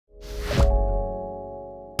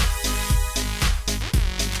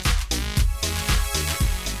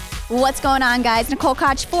What's going on, guys? Nicole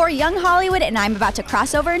Koch for Young Hollywood, and I'm about to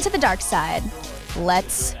cross over into the dark side.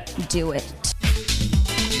 Let's do it.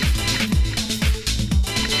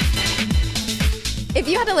 If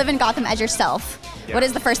you had to live in Gotham as yourself, what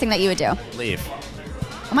is the first thing that you would do? Leave.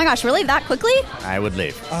 Oh my gosh, really? That quickly? I would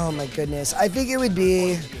leave. Oh my goodness. I think it would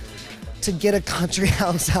be to get a country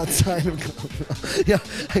house outside of Gotham. Yeah,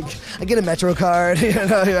 I get a Metro card, you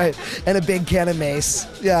know, right, and a big can of mace.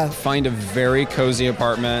 Yeah. Find a very cozy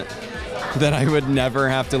apartment that I would never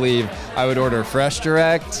have to leave. I would order Fresh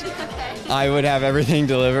Direct. I would have everything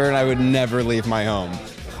delivered, and I would never leave my home.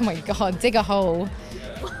 Oh my God, dig a hole.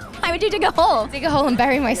 Why would you dig a hole? Dig a hole and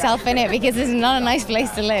bury myself in it because it's not a nice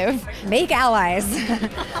place to live. Make allies.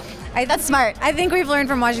 That's smart. I think we've learned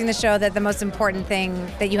from watching the show that the most important thing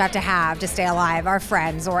that you have to stay alive are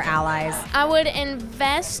friends or allies. I would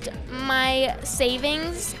invest my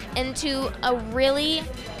savings into a really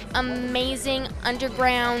amazing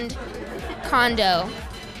underground condo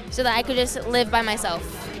so that I could just live by myself.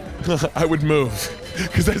 I would move,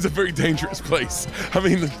 because that's a very dangerous place. I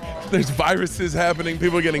mean, there's viruses happening,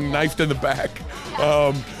 people getting knifed in the back.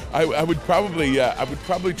 I would probably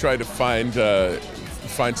try to find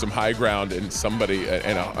some high ground in somebody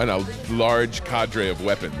and a large cadre of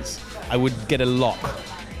weapons. I would get a lock,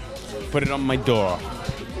 put it on my door,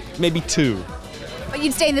 maybe 2. But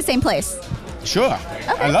you'd stay in the same place? Sure. Okay.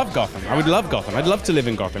 I love Gotham. I would love Gotham. I'd love to live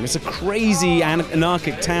in Gotham. It's a crazy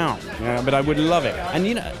anarchic town, you know, but I would love it. And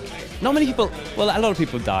you know, not many people, well, a lot of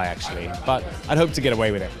people die actually, but I'd hope to get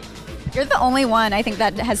away with it. You're the only one, I think,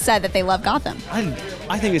 that has said that they love Gotham.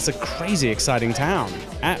 I think it's a crazy, exciting town.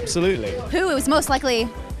 Absolutely. Who is most likely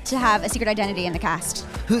to have a secret identity in the cast?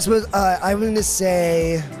 Who's supposed? I'm gonna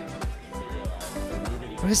say.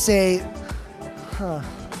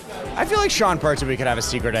 I feel like Sean Pertwee could have a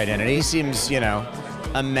secret identity. He seems, you know,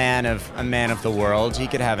 a man of the world. He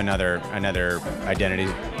could have another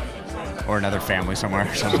identity or another family somewhere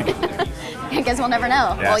or something. I guess we'll never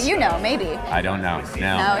know. Yes. Well, you know, maybe. I don't know.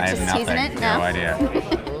 No, I have just nothing. teasing it? No No? idea.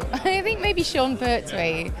 I think maybe Sean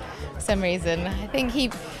Pertwee, for some reason.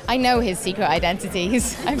 I know his secret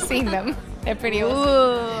identities. I've seen them. They're pretty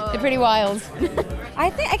awesome. They're pretty wild. I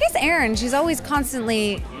guess Erin, she's always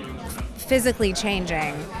constantly physically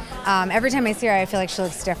changing. Every time I see her, I feel like she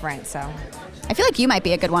looks different, so. I feel like you might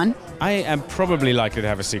be a good one. I am probably likely to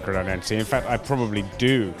have a secret identity. In fact, I probably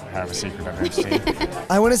do have a secret identity.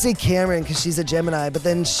 I want to say Camren because she's a Gemini, but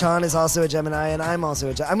then Sean is also a Gemini, and I'm also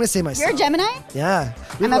a Gemini. I'm going to say myself. You're a Gemini? Yeah.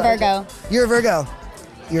 I'm a Virgo. You're a Virgo.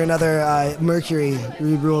 You're another Mercury,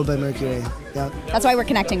 ruled by Mercury. Yeah. That's why we're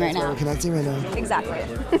connecting right now. We're connecting right now. Exactly.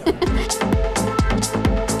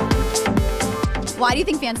 Why do you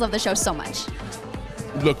think fans love the show so much?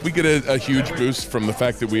 Look, we get a huge boost from the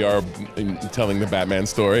fact that we are telling the Batman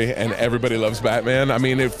story, and everybody loves Batman. I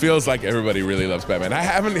mean, it feels like everybody really loves Batman. I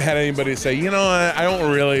haven't had anybody say, you know, I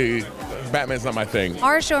don't really, Batman's not my thing.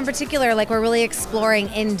 Our show in particular, like, we're really exploring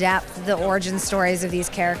in depth the origin stories of these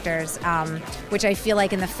characters, which I feel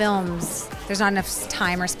like in the films, there's not enough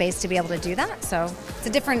time or space to be able to do that. So it's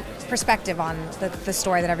a different perspective on the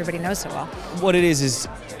story that everybody knows so well. What it is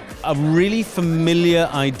a really familiar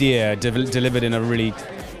idea delivered in a really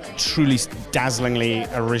truly dazzlingly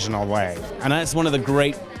original way. And that's one of the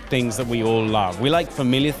great things that we all love. We like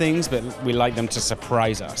familiar things, but we like them to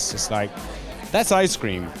surprise us. It's like, that's ice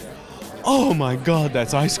cream. Oh my God,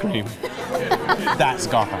 that's ice cream. That's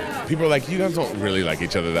Gotham. People are like, you guys don't really like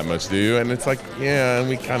each other that much, do you? And it's like, yeah,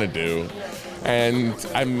 we kind of do. And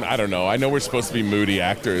I don't know. I know we're supposed to be moody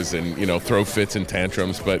actors and, you know, throw fits and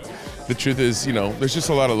tantrums, but the truth is, you know, there's just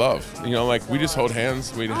a lot of love. You know, like, we just hold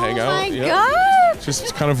hands, we hang out. Oh my yeah. God! It's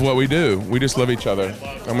just kind of what we do. We just love each other.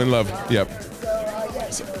 I'm in love. Yep.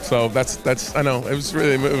 So that's I know, it was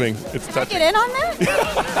really moving. It's touching. Get in on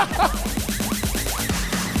that?